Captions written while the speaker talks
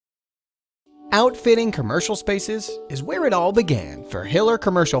Outfitting commercial spaces is where it all began for Hiller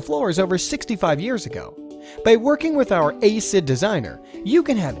Commercial Floors over 65 years ago. By working with our ASID designer, you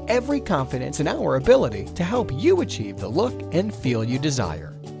can have every confidence in our ability to help you achieve the look and feel you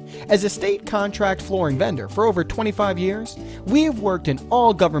desire. As a state contract flooring vendor for over 25 years, we have worked in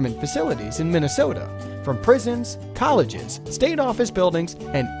all government facilities in Minnesota, from prisons, colleges, state office buildings,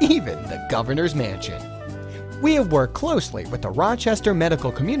 and even the governor's mansion. We have worked closely with the Rochester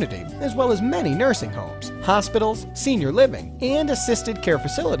medical community, as well as many nursing homes, hospitals, senior living, and assisted care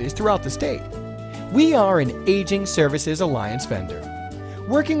facilities throughout the state. We are an Aging Services Alliance vendor.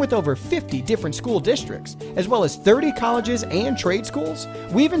 Working with over 50 different school districts, as well as 30 colleges and trade schools,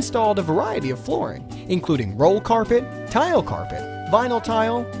 we've installed a variety of flooring, including roll carpet, tile carpet, vinyl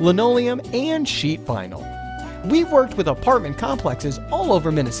tile, linoleum, and sheet vinyl. We've worked with apartment complexes all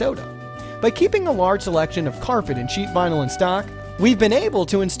over Minnesota. By keeping a large selection of carpet and sheet vinyl in stock, we've been able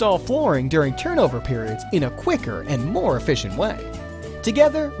to install flooring during turnover periods in a quicker and more efficient way.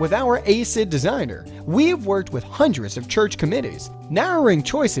 Together with our ASID designer, we have worked with hundreds of church committees, narrowing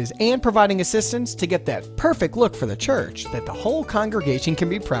choices and providing assistance to get that perfect look for the church that the whole congregation can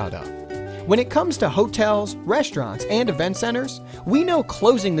be proud of. When it comes to hotels, restaurants, and event centers, we know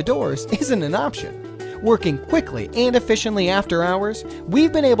closing the doors isn't an option. Working quickly and efficiently after hours,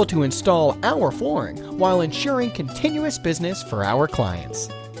 we've been able to install our flooring while ensuring continuous business for our clients.